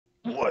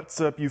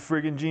What's up, you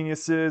friggin'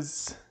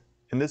 geniuses?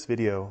 In this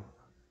video,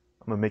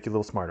 I'm gonna make you a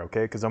little smart,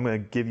 okay? Because I'm gonna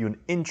give you an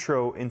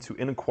intro into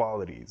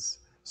inequalities.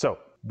 So,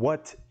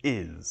 what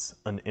is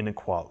an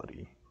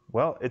inequality?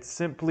 Well, it's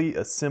simply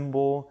a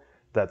symbol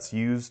that's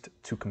used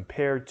to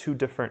compare two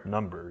different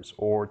numbers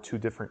or two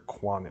different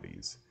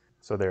quantities.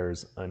 So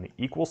there's an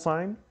equal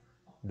sign,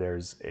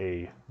 there's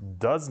a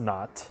does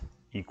not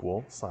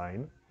equal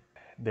sign,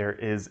 there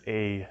is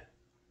a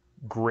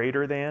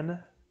greater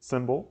than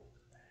symbol,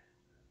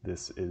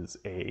 this is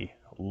a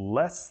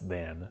less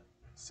than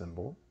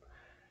symbol.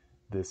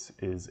 This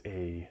is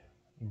a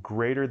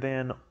greater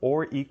than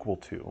or equal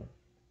to.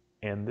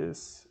 And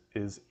this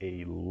is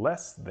a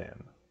less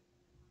than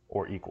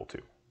or equal to.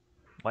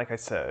 Like I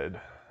said,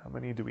 how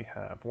many do we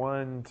have?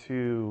 1,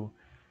 2,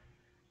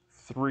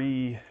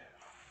 3,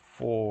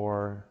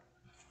 4,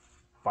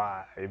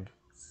 5,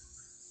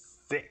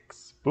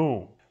 6.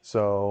 Boom.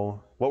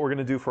 So what we're going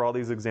to do for all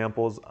these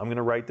examples, I'm going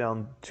to write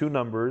down two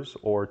numbers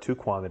or two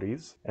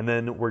quantities, and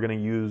then we're going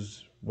to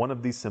use one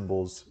of these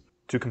symbols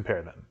to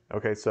compare them.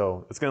 Okay,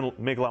 so it's going to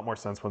make a lot more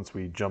sense once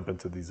we jump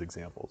into these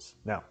examples.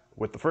 Now,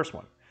 with the first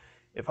one,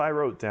 if I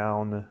wrote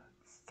down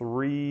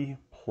 3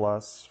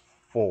 plus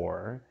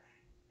 4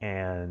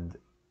 and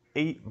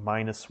 8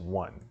 minus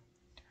 1,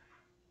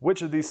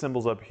 which of these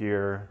symbols up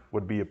here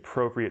would be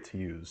appropriate to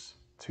use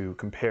to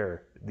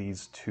compare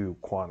these two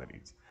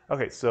quantities?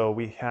 Okay, so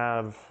we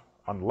have,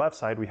 on the left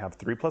side, we have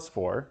 3 plus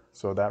 4,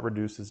 so that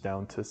reduces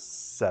down to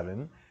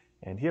 7.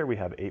 And here we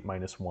have 8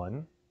 minus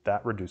 1,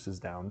 that reduces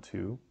down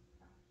to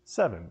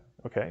 7.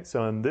 Okay,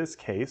 so in this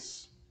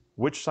case,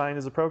 which sign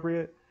is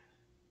appropriate?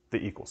 The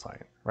equal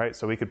sign, right?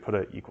 So we could put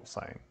an equal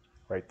sign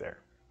right there,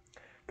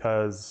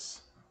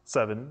 because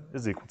 7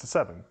 is equal to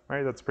 7,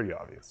 right? That's pretty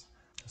obvious.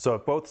 So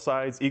if both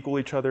sides equal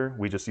each other,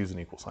 we just use an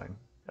equal sign.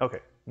 Okay,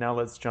 now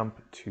let's jump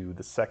to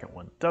the second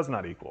one, does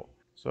not equal.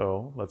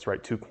 So let's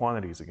write two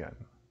quantities again.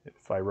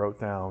 If I wrote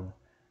down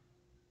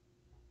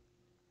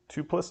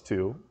 2 plus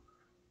 2,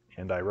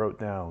 and I wrote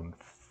down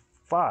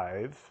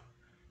 5,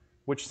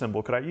 which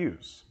symbol could I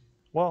use?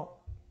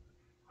 Well,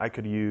 I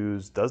could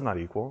use does not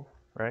equal,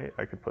 right?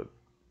 I could put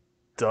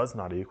does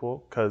not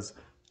equal, because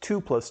 2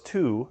 plus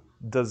 2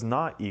 does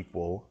not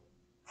equal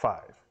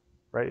 5,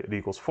 right? It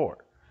equals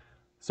 4.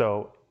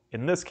 So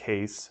in this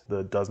case,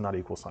 the does not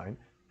equal sign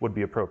would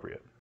be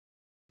appropriate.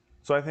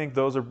 So I think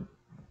those are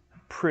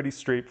pretty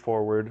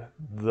straightforward.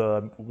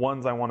 The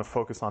ones I want to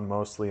focus on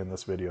mostly in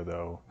this video,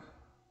 though,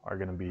 are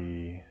going to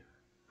be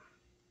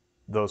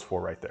those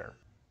four right there.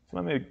 So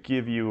let me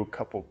give you a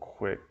couple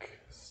quick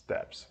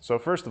steps. So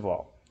first of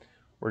all,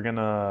 we're going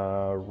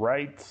to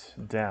write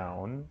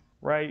down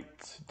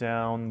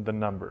the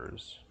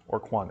numbers or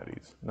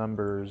quantities.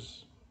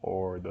 Numbers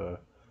or the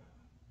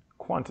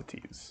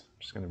quantities. I'm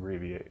just going to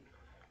abbreviate.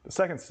 The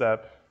second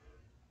step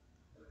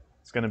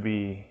is going to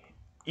be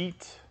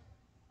eat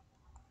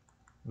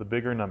the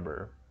bigger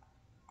number.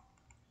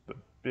 The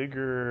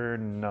bigger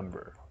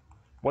number.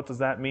 What does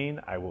that mean?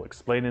 I will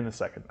explain in a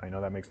second. I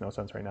know that makes no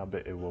sense right now,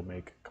 but it will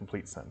make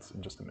complete sense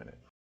in just a minute.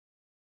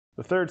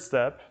 The third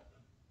step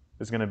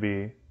is going to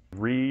be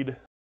read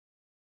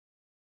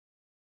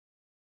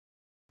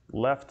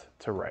left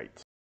to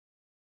right.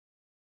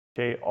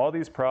 Okay, all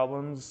these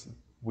problems,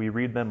 we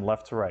read them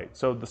left to right.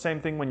 So the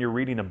same thing when you're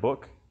reading a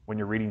book, when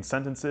you're reading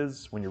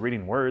sentences, when you're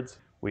reading words,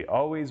 we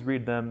always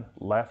read them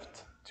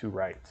left to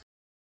right.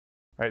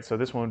 Right, so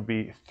this one would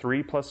be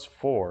 3 plus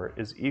 4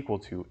 is equal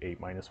to 8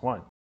 minus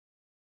 1.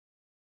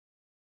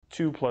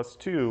 2 plus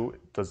 2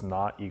 does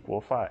not equal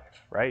 5,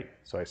 right?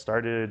 So I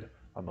started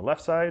on the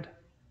left side,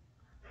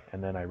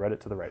 and then I read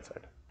it to the right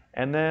side.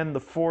 And then the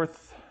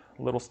fourth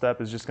little step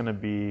is just going to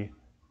be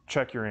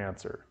check your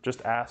answer.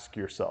 Just ask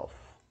yourself,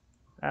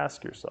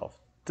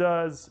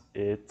 does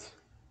it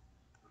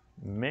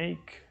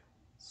make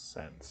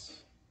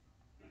sense?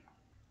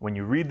 When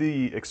you read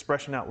the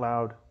expression out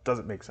loud, does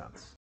it make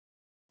sense?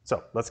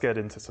 So let's get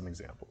into some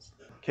examples.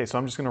 Okay, so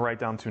I'm just going to write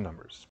down two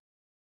numbers.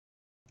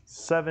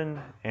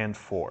 7 and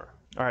 4.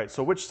 All right,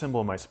 so which symbol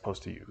am I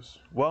supposed to use?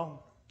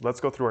 Well, let's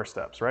go through our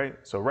steps, right?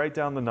 So write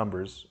down the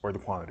numbers or the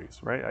quantities,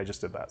 right? I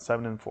just did that,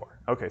 7 and 4.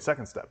 Okay,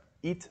 second step,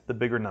 eat the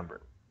bigger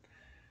number.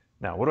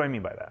 Now, what do I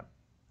mean by that?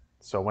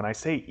 So when I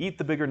say eat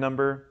the bigger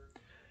number,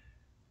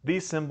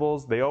 these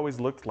symbols, they always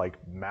looked like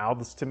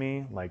mouths to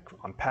me, like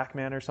on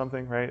Pac-Man or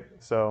something, right?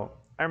 So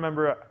I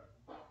remember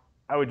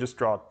I would just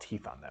draw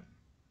teeth on them.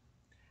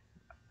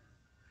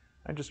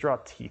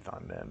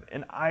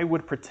 And I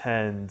would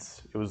pretend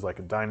it was like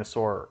a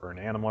dinosaur or an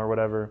animal or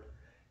whatever,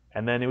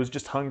 and then it was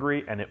just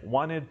hungry and it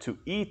wanted to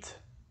eat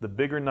the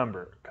bigger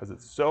number because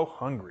it's so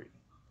hungry.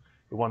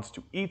 It wants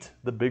to eat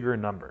the bigger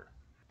number.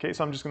 Okay,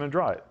 so I'm just going to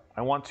draw it.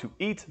 I want to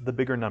eat the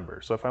bigger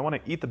number. So if I want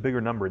to eat the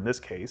bigger number in this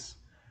case,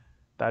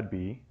 that'd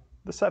be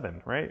the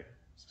 7, right?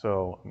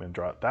 So I'm going to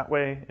draw it that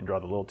way and draw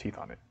the little teeth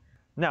on it.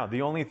 Now,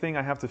 the only thing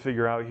I have to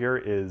figure out here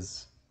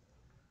is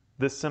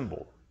this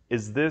symbol.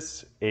 Is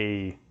this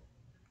a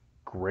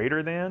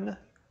greater than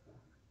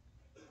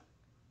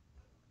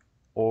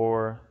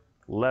or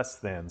less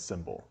than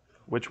symbol?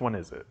 Which one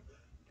is it?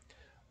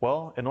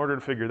 Well, in order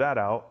to figure that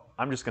out,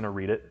 I'm just going to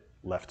read it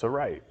left to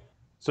right.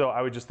 So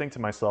I would just think to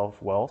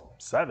myself, well,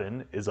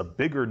 7 is a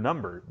bigger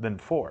number than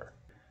 4.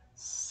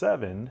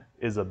 7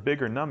 is a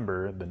bigger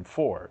number than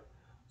 4.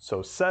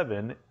 So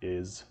 7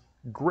 is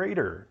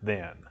greater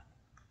than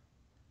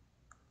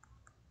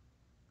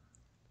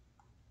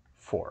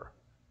 4.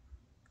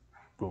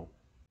 Boom.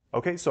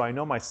 Okay, so I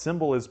know my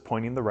symbol is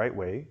pointing the right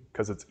way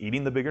because it's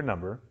eating the bigger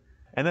number.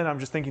 And then I'm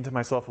just thinking to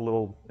myself a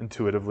little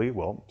intuitively,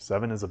 well,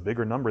 7 is a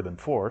bigger number than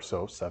 4,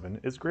 so 7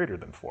 is greater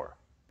than 4.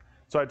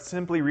 So I'd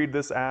simply read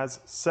this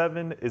as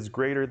 7 is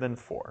greater than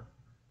 4.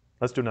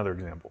 Let's do another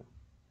example.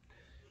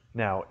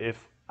 Now,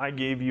 if I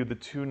gave you the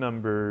two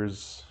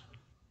numbers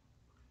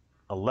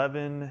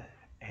 11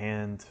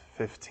 and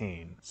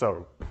 15.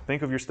 So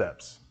think of your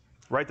steps.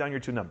 Write down your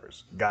two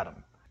numbers. Got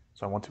them.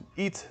 So I want to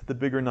eat the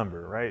bigger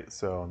number, right?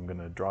 So I'm going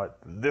to draw it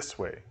this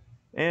way.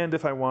 And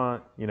if I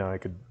want, I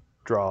could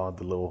draw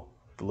the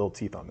little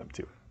teeth on them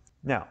too.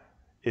 Now,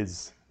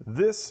 is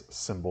this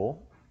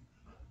symbol,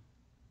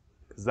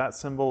 is that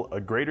symbol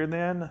a greater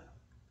than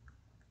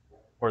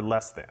or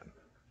less than?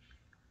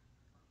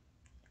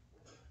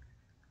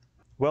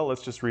 Well,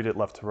 let's just read it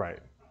left to right.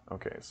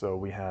 Okay, so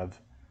we have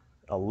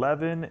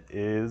 11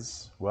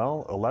 is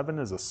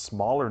a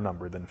smaller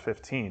number than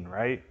 15,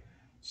 right?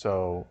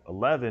 So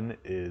 11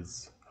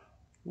 is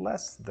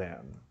less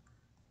than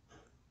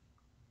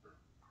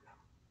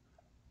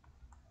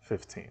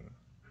 15.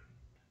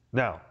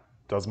 Now,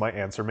 does my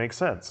answer make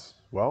sense?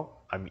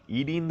 Well, I'm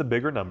eating the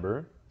bigger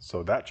number,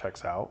 so that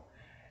checks out.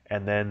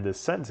 And then this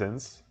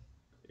sentence,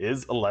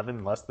 is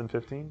 11 less than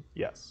 15?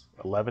 Yes,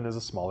 11 is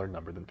a smaller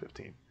number than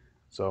 15.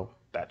 So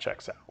that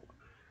checks out.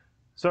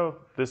 So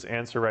this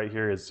answer right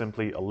here is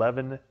simply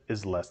 11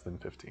 is less than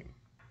 15.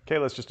 Okay,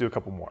 let's just do a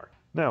couple more.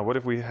 Now, what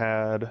if we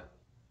had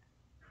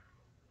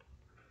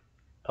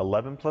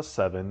 11 plus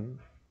 7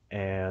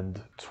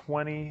 and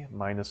 20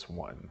 minus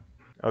 1?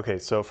 Okay,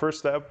 so first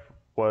step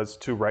was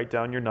to write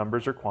down your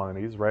numbers or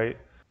quantities, right?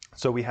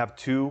 So we have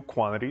two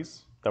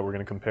quantities that we're going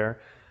to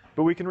compare,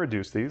 but we can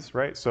reduce these,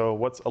 right? So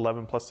what's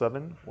 11 plus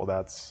 7? Well,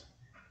 that's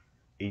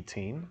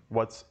 18.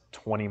 What's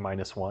 20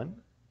 minus 1?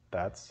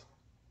 That's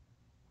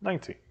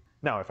 19.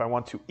 Now, if I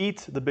want to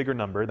eat the bigger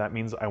number, that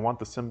means I want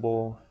the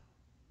symbol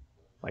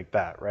like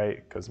that,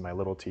 right? Because my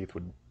little teeth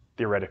would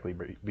theoretically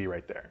be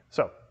right there.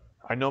 So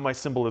I know my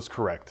symbol is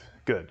correct.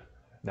 Good.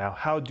 Now,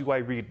 how do I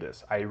read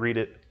this? I read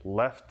it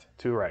left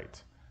to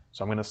right.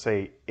 So I'm going to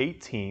say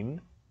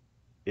 18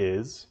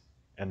 is,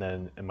 and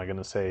then am I going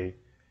to say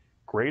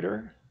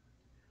greater?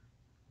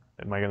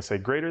 Am I going to say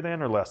greater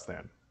than or less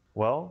than?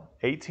 Well,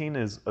 18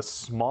 is a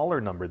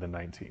smaller number than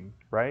 19,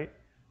 right?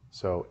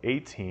 So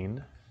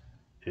 18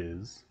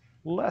 is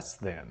less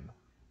than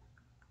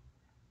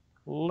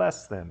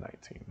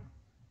 19.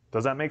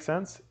 Does that make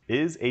sense?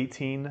 Is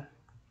 18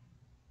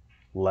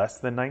 less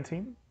than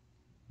 19?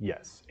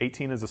 Yes,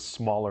 18 is a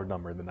smaller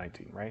number than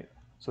 19, right?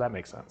 So that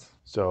makes sense.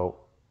 So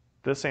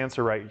this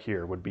answer right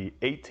here would be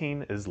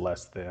 18 is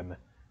less than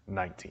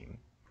 19.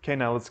 Okay,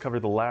 now let's cover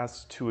the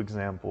last two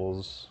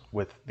examples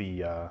with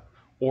the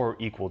or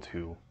equal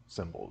to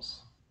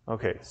symbols.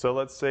 Okay, so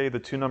let's say the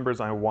two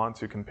numbers I want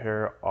to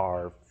compare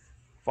are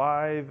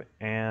 5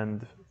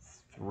 and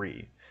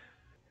 3.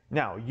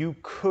 Now, you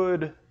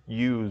could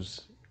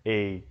use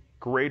a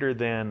greater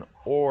than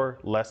or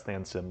less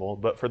than symbol,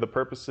 but for the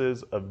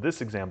purposes of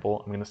this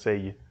example, I'm going to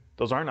say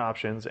those aren't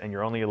options and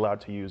you're only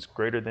allowed to use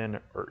greater than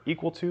or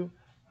equal to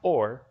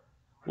or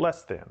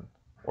less than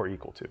or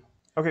equal to.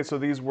 Okay, so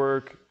these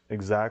work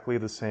exactly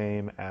the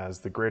same as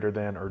the greater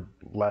than or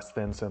less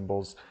than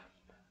symbols.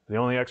 The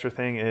only extra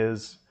thing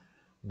is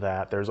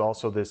that there's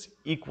also this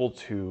equal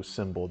to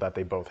symbol that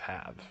they both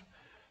have.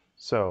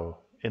 So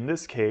in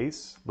this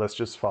case, let's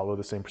just follow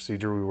the same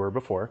procedure we were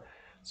before.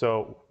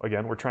 So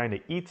again, we're trying to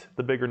eat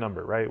the bigger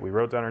number, right? We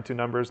wrote down our two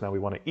numbers, now we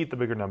want to eat the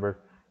bigger number.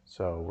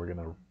 So we're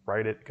gonna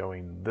write it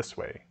going this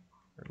way.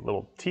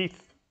 Little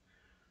teeth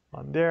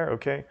on there,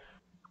 okay?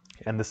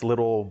 And this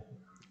little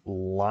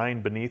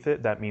line beneath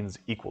it, that means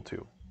equal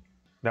to.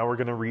 Now we're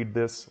gonna read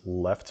this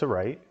left to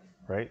right,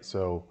 right?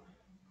 So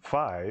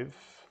 5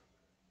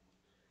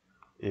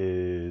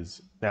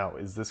 is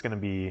this gonna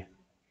be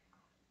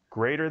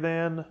greater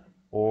than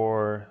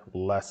or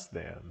less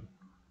than?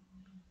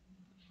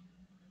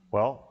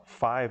 Well,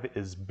 5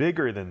 is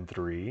bigger than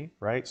 3,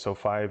 right? So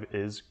 5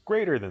 is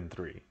greater than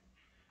 3.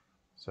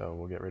 So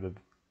we'll get rid of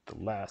the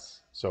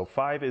less. So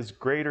 5 is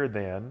greater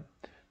than.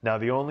 Now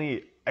the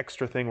only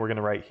extra thing we're going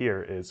to write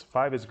here is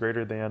 5 is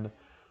greater than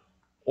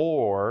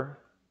or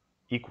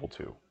equal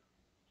to.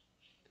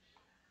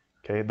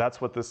 Okay, that's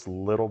what this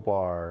little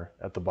bar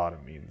at the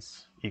bottom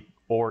means,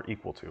 or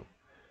equal to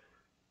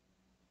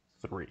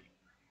 3.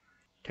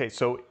 Okay,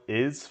 so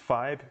is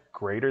 5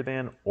 greater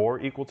than or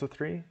equal to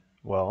 3?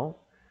 Well,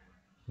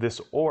 this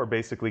or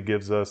basically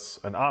gives us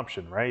an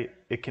option, right?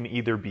 It can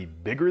either be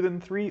bigger than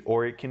 3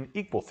 or it can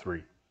equal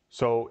 3.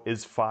 So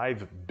is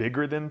 5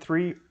 bigger than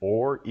 3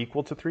 or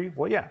equal to 3?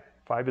 Well, yeah,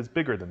 5 is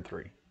bigger than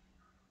 3.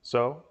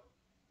 So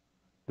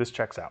this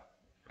checks out.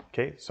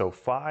 Okay, so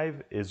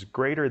 5 is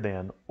greater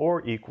than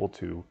or equal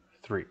to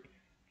 3.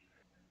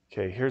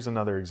 Okay, here's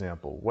another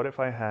example. What if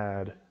I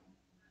had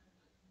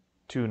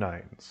 2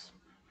 9s?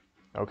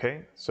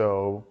 Okay,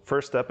 so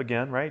first step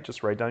again, right?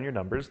 Just write down your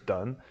numbers,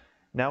 done.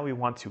 Now we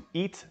want to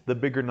eat the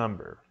bigger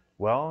number.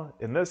 Well,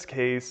 in this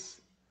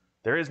case,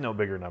 there is no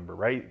bigger number,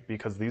 right?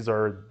 Because these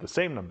are the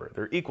same number,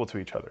 they're equal to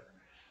each other.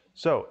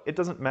 So it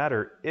doesn't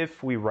matter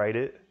if we write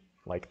it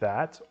like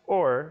that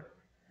or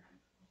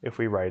if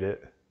we write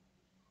it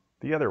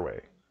the other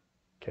way,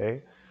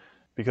 okay?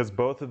 Because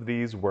both of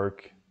these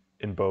work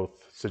in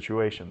both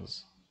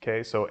situations,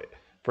 okay? So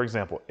for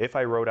example, if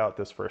I wrote out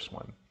this first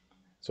one,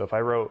 so if I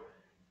wrote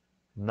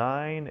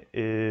 9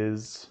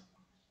 is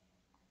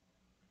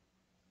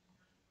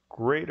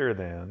greater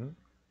than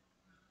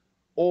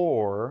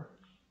or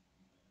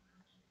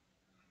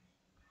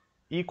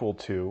equal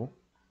to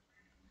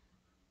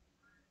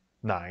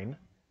 9,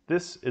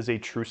 this is a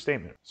true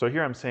statement. So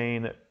here I'm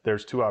saying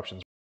there's two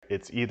options.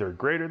 It's either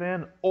greater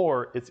than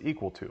or it's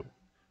equal to.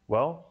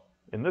 Well,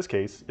 in this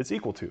case, it's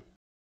equal to.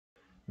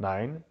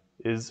 9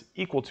 is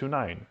equal to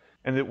 9.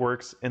 And it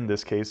works in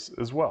this case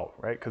as well,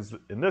 right? Because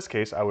in this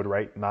case, I would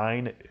write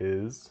 9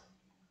 is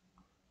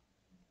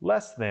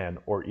less than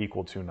or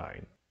equal to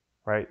 9,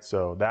 right?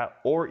 So that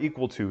or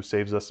equal to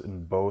saves us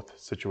in both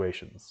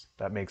situations.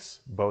 That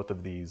makes both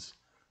of these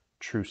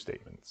true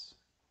statements.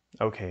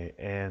 Okay,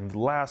 and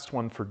last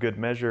one for good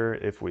measure,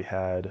 if we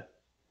had,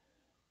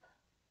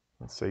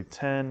 let's say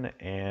 10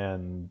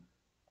 and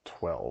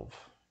 12.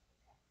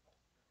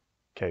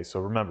 Okay, so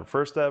remember,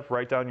 first step,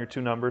 write down your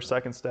two numbers.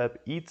 Second step,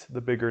 eat the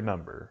bigger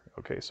number.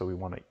 Okay, so we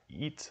want to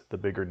eat the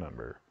bigger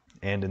number.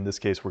 And in this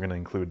case, we're going to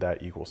include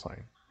that equal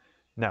sign.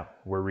 Now,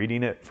 we're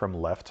reading it from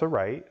left to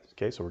right.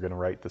 Okay, so we're going to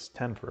write this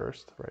 10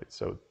 first, right?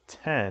 So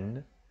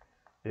 10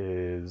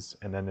 is,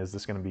 and then is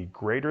this going to be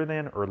greater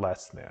than or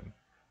less than?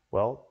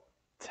 Well,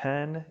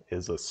 10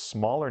 is a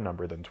smaller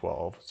number than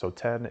 12, so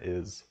 10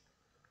 is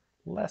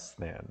less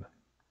than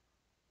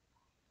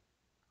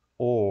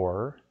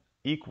or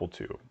equal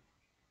to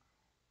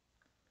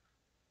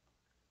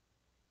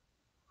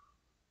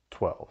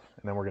 12.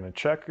 And then we're going to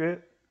check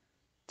it.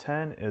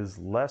 10 is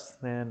less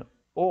than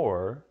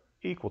or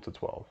equal to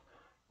 12.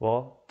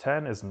 Well,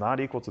 10 is not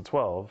equal to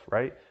 12,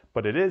 right?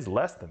 But it is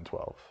less than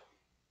 12.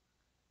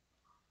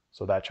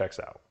 So that checks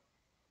out.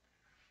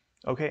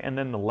 Okay, and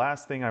then the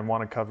last thing I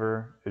want to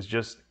cover is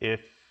just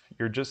if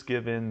you're just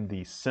given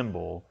the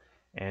symbol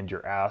and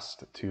you're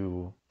asked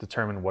to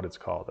determine what it's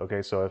called.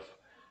 Okay, so if,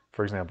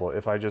 for example,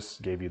 if I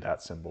just gave you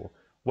that symbol,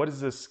 what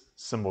is this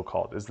symbol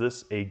called? Is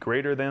this a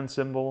greater than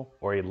symbol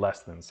or a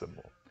less than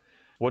symbol?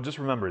 Well, just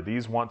remember,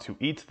 these want to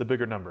eat the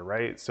bigger number,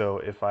 right? So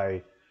if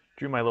I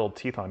drew my little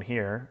teeth on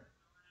here,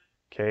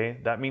 okay,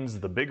 that means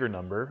the bigger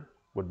number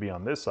would be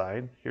on this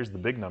side. Here's the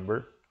big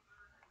number.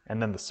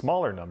 And then the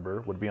smaller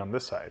number would be on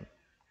this side.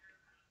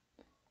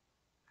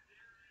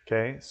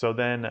 Okay, so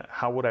then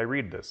how would I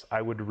read this?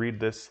 I would read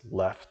this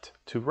left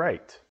to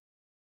right.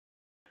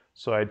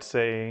 So I'd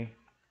say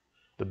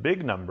the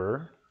big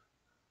number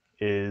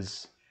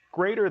is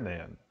greater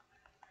than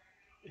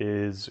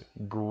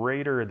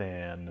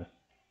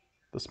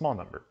the small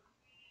number.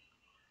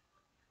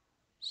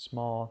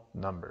 Small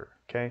number,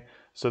 okay?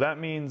 So that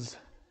means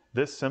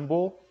this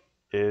symbol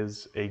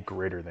is a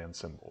greater than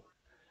symbol.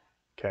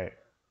 Okay,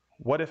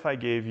 what if I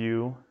gave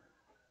you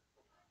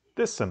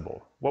this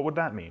symbol? What would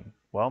that mean?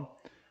 Well,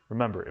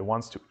 remember, it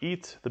wants to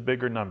eat the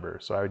bigger number.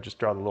 So I would just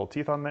draw the little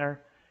teeth on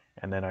there,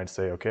 and then I'd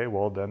say, okay,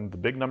 well then the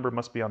big number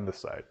must be on this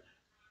side.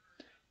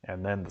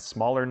 And then the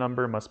smaller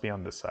number must be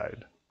on this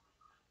side.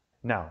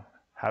 Now,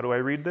 how do I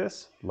read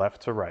this?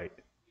 Left to right.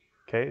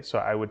 Okay, so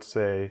I would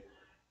say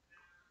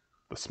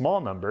the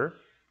small number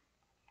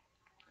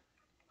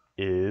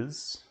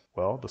is,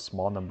 well, the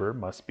small number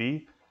must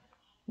be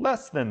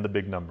less than the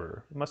big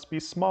number. It must be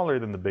smaller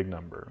than the big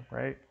number,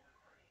 right?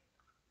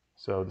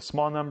 So the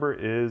small number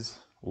is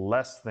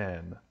less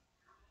than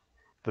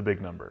the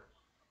big number.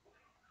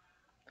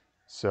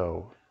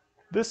 So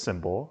this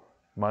symbol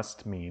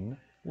must mean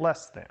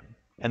less than.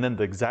 And then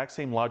the exact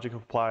same logic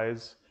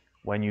applies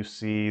when you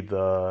see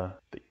the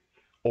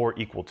or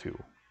equal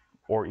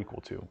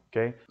to,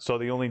 okay? So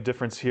the only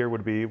difference here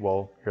would be,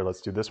 well, here, let's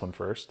do this one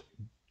first.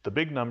 The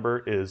big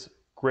number is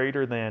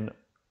greater than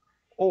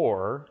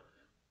or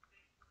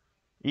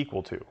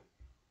equal to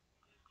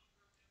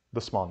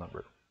the small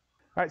number.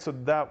 All right, so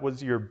that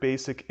was your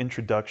basic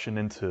introduction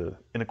into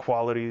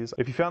inequalities.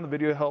 If you found the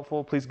video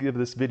helpful, please give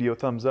this video a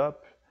thumbs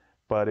up.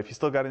 But if you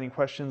still got any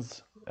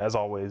questions, as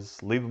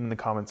always, leave them in the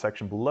comment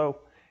section below,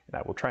 and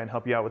I will try and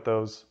help you out with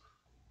those.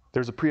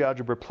 There's a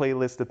pre-algebra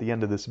playlist at the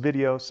end of this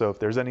video, so if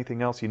there's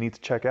anything else you need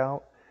to check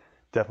out,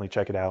 definitely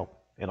check it out,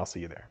 and I'll see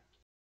you there.